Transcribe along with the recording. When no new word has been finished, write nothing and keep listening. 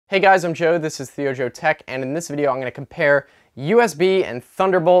Hey guys, I'm Joe, this is Theo Joe Tech, and in this video I'm going to compare USB and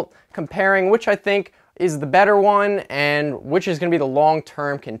Thunderbolt, comparing which I think is the better one and which is going to be the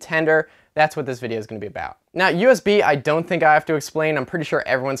long-term contender. That's what this video is going to be about. Now USB, I don't think I have to explain, I'm pretty sure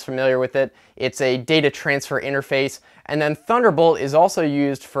everyone's familiar with it. It's a data transfer interface, and then Thunderbolt is also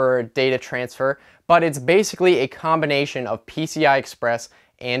used for data transfer, but it's basically a combination of PCI Express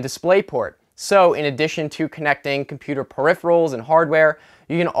and DisplayPort. So in addition to connecting computer peripherals and hardware,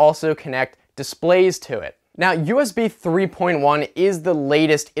 you can also connect displays to it. Now USB 3.1 is the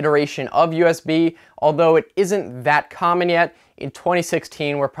latest iteration of USB, although it isn't that common yet. In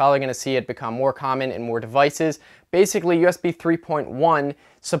 2016, we're probably going to see it become more common in more devices. Basically, USB 3.1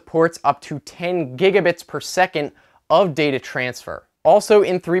 supports up to 10 gigabits per second of data transfer. Also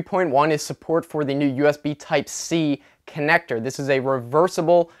in 3.1 is support for the new USB Type-C connector. This is a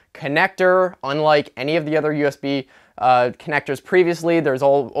reversible connector, unlike any of the other USB connectors previously. There's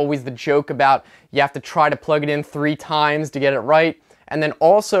always the joke about you have to try to plug it in 3 times to get it right. And then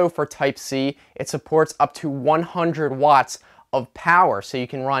also for Type-C, it supports up to 100 watts of power, so you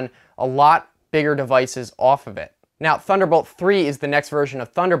can run a lot bigger devices off of it. Now Thunderbolt 3 is the next version of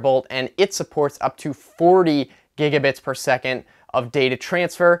Thunderbolt, and it supports up to 40 gigabits per second of data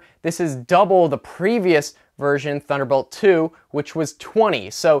transfer. This is double the previous version, Thunderbolt 2, which was 20.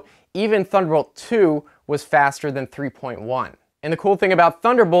 So even Thunderbolt 2 was faster than 3.1. And the cool thing about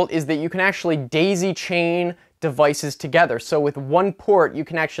Thunderbolt is that you can actually daisy chain devices together. So with one port, you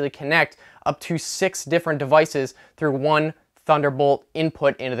can actually connect up to 6 different devices through one Thunderbolt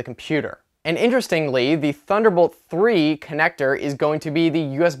input into the computer. And interestingly, the Thunderbolt 3 connector is going to be the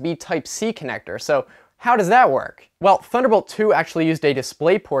USB Type-C connector. So how does that work? Well, Thunderbolt 2 actually used a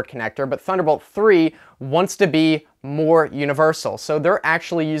DisplayPort connector, but Thunderbolt 3 wants to be more universal. So they're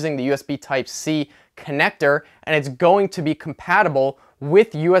actually using the USB Type-C connector, and it's going to be compatible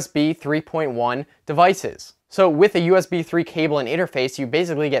with USB 3.1 devices. So with a USB 3 cable and interface, you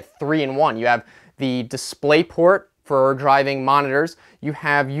basically get 3 in 1. You have the DisplayPort for driving monitors, you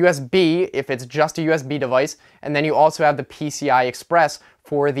have USB if it's just a USB device, and then you also have the PCI Express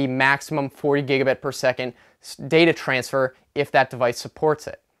for the maximum 40 gigabit per second data transfer if that device supports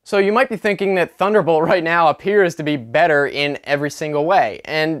it. So you might be thinking that Thunderbolt right now appears to be better in every single way,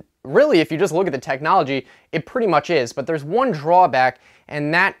 and really if you just look at the technology, it pretty much is, but there's one drawback,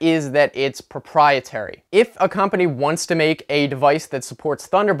 and that is that it's proprietary. If a company wants to make a device that supports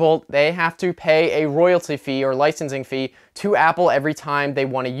Thunderbolt, they have to pay a royalty fee or licensing fee to Apple every time they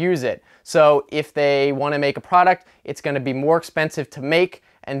want to use it. So if they want to make a product, it's going to be more expensive to make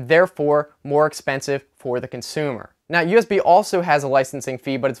and therefore more expensive for the consumer. Now USB also has a licensing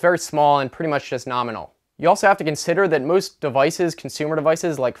fee, but it's very small and pretty much just nominal. You also have to consider that most devices, consumer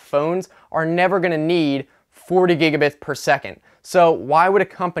devices like phones, are never going to need 40 gigabits per second. So why would a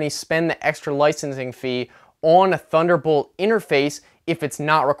company spend the extra licensing fee on a Thunderbolt interface if it's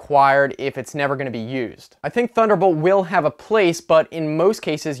not required, if it's never going to be used? I think Thunderbolt will have a place, but in most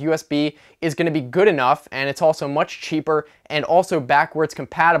cases USB is going to be good enough, and it's also much cheaper and also backwards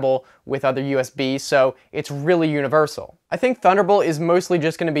compatible with other USBs, so it's really universal. I think Thunderbolt is mostly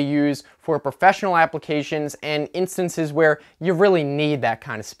just going to be used for professional applications and instances where you really need that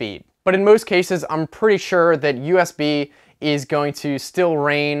kind of speed. But in most cases, I'm pretty sure that USB is going to still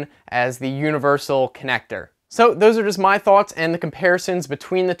reign as the universal connector. So those are just my thoughts and the comparisons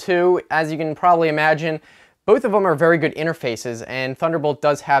between the two. As you can probably imagine, both of them are very good interfaces, and Thunderbolt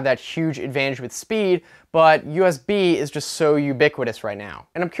does have that huge advantage with speed, but USB is just so ubiquitous right now.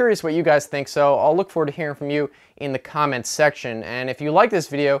 And I'm curious what you guys think, so I'll look forward to hearing from you in the comments section. And if you like this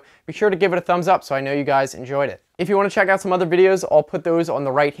video, be sure to give it a thumbs up so I know you guys enjoyed it. If you want to check out some other videos, I'll put those on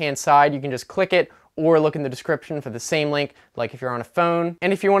the right-hand side. You can just click it or look in the description for the same link, like if you're on a phone.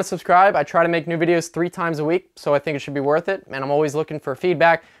 And if you want to subscribe, I try to make new videos 3 times a week, so I think it should be worth it, and I'm always looking for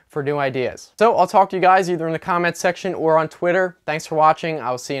feedback for new ideas. So I'll talk to you guys either in the comments section or on Twitter. Thanks for watching.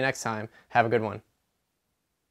 I will see you next time. Have a good one.